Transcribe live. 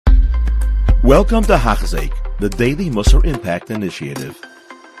Welcome to Hachzeik, the Daily Musar Impact Initiative.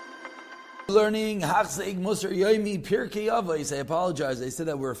 Learning Hachzeik Musar Yomi Pirkei Avos. I apologize. I said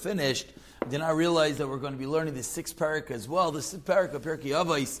that we're finished. I did not realize that we're going to be learning the sixth parak as well. The sixth parak of Pirkei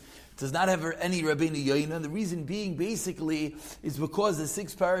Avos does not have any Rabbeinu Yoina. And the reason being, basically, is because the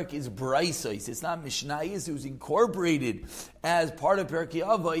sixth parak is Braisos. It's not Mishnayos. It was incorporated as part of Pirkei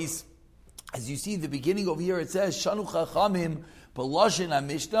Avos. As you see, the beginning over here, it says, Shanu Chachamim, B'Lashon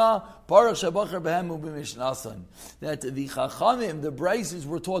HaMishnah, Baruch Shabachar B'hem U'B'Mishnasan. That the Chachamim, the Braisos,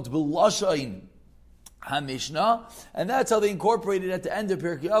 were taught B'Lashon HaMishnah, and that's how they incorporated at the end of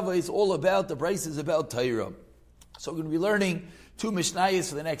Pirkei Avos. It's all about, the Braisos about Torah. So we're going to be learning two Mishnayos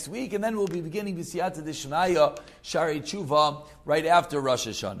for the next week, and then we'll be beginning B'Siyata D'Shnaya, Shari Tshuva, right after Rosh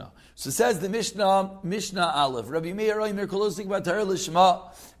Hashanah. So says the Mishnah Aleph, Rabbi Meir Oimer Kolosik B'Torah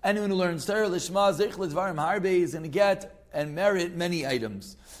L'Shma. Anyone who learns Torah L'Shma, Zeich L'Dvarim Harbe, is going to get and merit many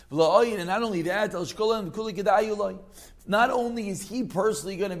items. And not only that, not only is he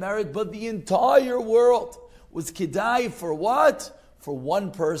personally going to merit, but the entire world was kedai for what? For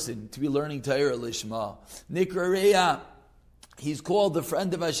one person to be learning Torah Lishma. Nikra he's called the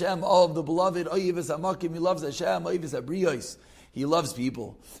friend of Hashem, of the beloved. He loves Hashem. He loves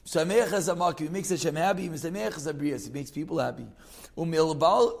people. He makes Hashem happy. He makes people happy. And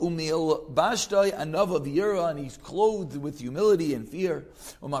he's clothed with humility and fear.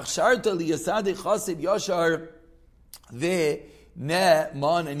 And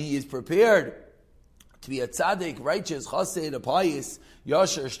he is prepared to be a tzaddik, righteous, chassid, a pious,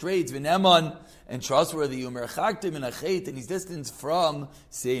 yashar, straight, v'neman, and trustworthy, and he's distanced from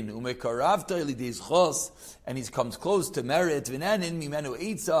sin, and he comes close to merit,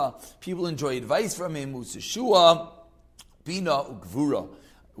 people enjoy advice from him, bina ugvura,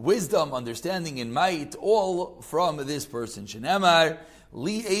 wisdom, understanding, and might, all from this person. Shenemar,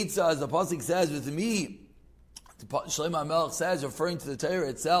 li eitza, as the pasuk says, with me, Shlomo HaMelech says, referring to the Torah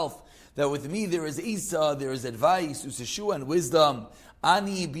itself, that with me there is Isa, there is advice, useshua, and wisdom.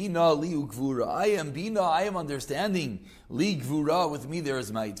 Ani bina li ugvura. I am bina, I am understanding. Li gvura, with me there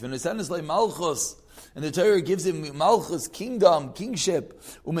is might. V'nesanis le malchus, and the Torah gives him malchus, kingdom, kingship,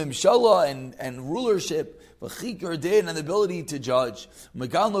 umemshala, and rulership, v'chikar din, and the ability to judge.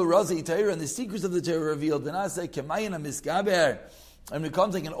 Meganlo razi Torah, and the secrets of the Torah revealed. V'naseh kemayin miskaber. And it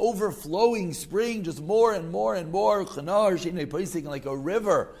becomes like an overflowing spring, just more and more and more. Like a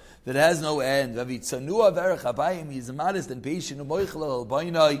river that has no end. He's modest and patient,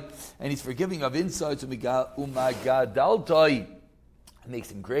 and he's forgiving of insults. It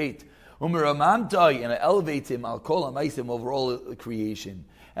makes him great. And it elevates him over all creation.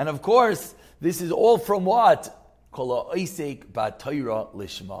 And of course, this is all from what? You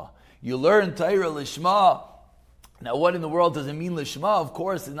learn Torah Lishma. Now, what in the world does it mean Lishma? Of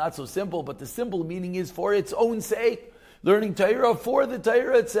course, it's not so simple, but the simple meaning is for its own sake. Learning Torah for the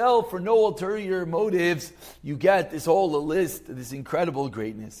Torah itself, for no ulterior motives. You get this whole list, this incredible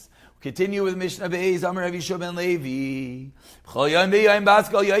greatness. Continue with Mishnah Beis, Amar Rav Yishua ben Levi.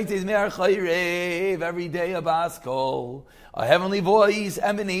 Every day a Baskol. A heavenly voice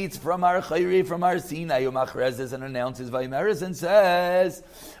emanates from our Chayre, from our Sinai, Umachrezes, and announces Vaimeres and says,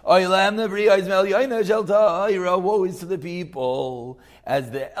 woe is to the people,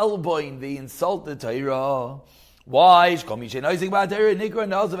 as the Elboin, they insult the Torah. Why?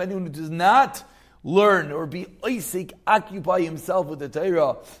 Anyone who does not learn or be Isaac, occupy himself with the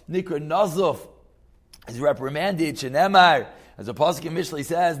Torah, Nikra Nazuf, is reprimanded, Shenemar, as the Pasuk in Mishlei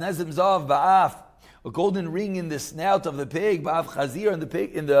says, Nezim Zav Ba'af, a golden ring in the snout of the pig, Ba'af Chazir,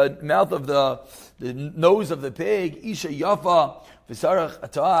 in the mouth of the nose of the pig, Isha Yafa, V'sarach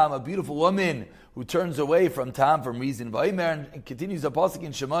Atam, a beautiful woman who turns away from Tam, from reason. Vaymer, and continues the pasuk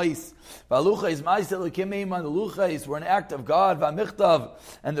in Shemais. V'aluchais ma'aseh Elokim meiman. The luchais were an act of God. V'amichtav,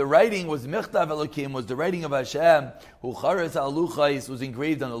 and the writing was michtav Elokim, was the writing of Hashem. Hu charas al luchais, was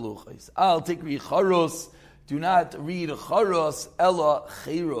engraved on the luchais. Al tikri charos. Do not read charos ella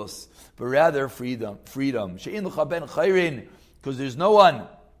cheiros, but rather freedom. She'in l'cha ben chayrin, because there's no one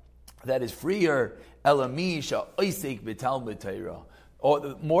that is freer. Ela mi sha'oisek b'talmud Torah,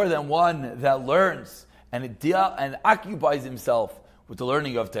 or more than one that learns and occupies himself with the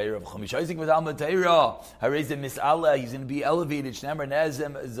learning of Torah. He's going to be elevated.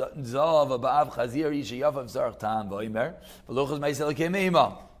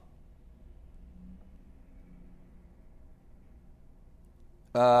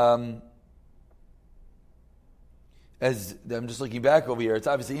 As I'm just looking back over here, it's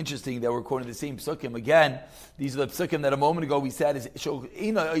obviously interesting that we're quoting the same psukim again. These are the psukim that a moment ago we said is it's called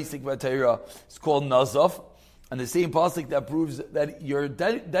Nazaf. And the same pasuk that proves that you're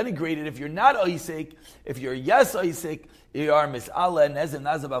denigrated if you're not Isaac, if you're yes Isaac, you are mis'ala, nezem,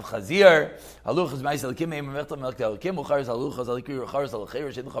 nazab, av chazir, haluchas, ma'is, al-kim, me'im, mechta, melchta, al-kim, ucharis, haluchas, al-kir, ucharis,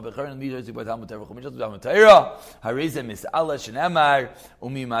 al-chayr, sheducha, bechar, and midar, zik, batam, mutar, v'chumishas, batam, mutayra, hareze, mis'ala, shenemar,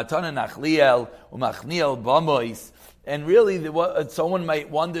 umimatana, nachliel, umachniel, bamois. And really, someone might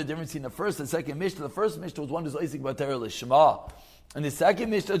wonder the difference between the first and second Mishnah. The first Mishnah was one who's Isaac Batayra L'Shema. And the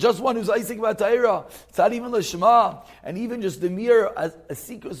second Mishnah, just one who's Isaac Batayra. It's not even L'Shema. And even just the mere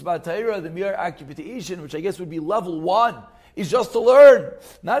Asikus Batayra, the mere occupation, which I guess would be level 1, is just to learn.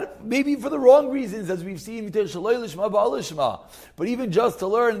 Not maybe for the wrong reasons, as we've seen, but even just to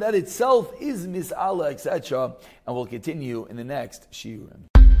learn that itself is Mis'ala, etc. And we'll continue in the next Shiurim.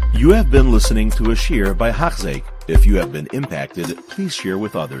 You have been listening to a shiur by Hachzeik. If you have been impacted, please share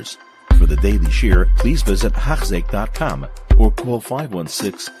with others. For the daily shiur, please visit Hachzeik.com or call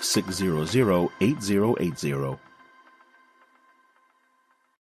 516-600-8080.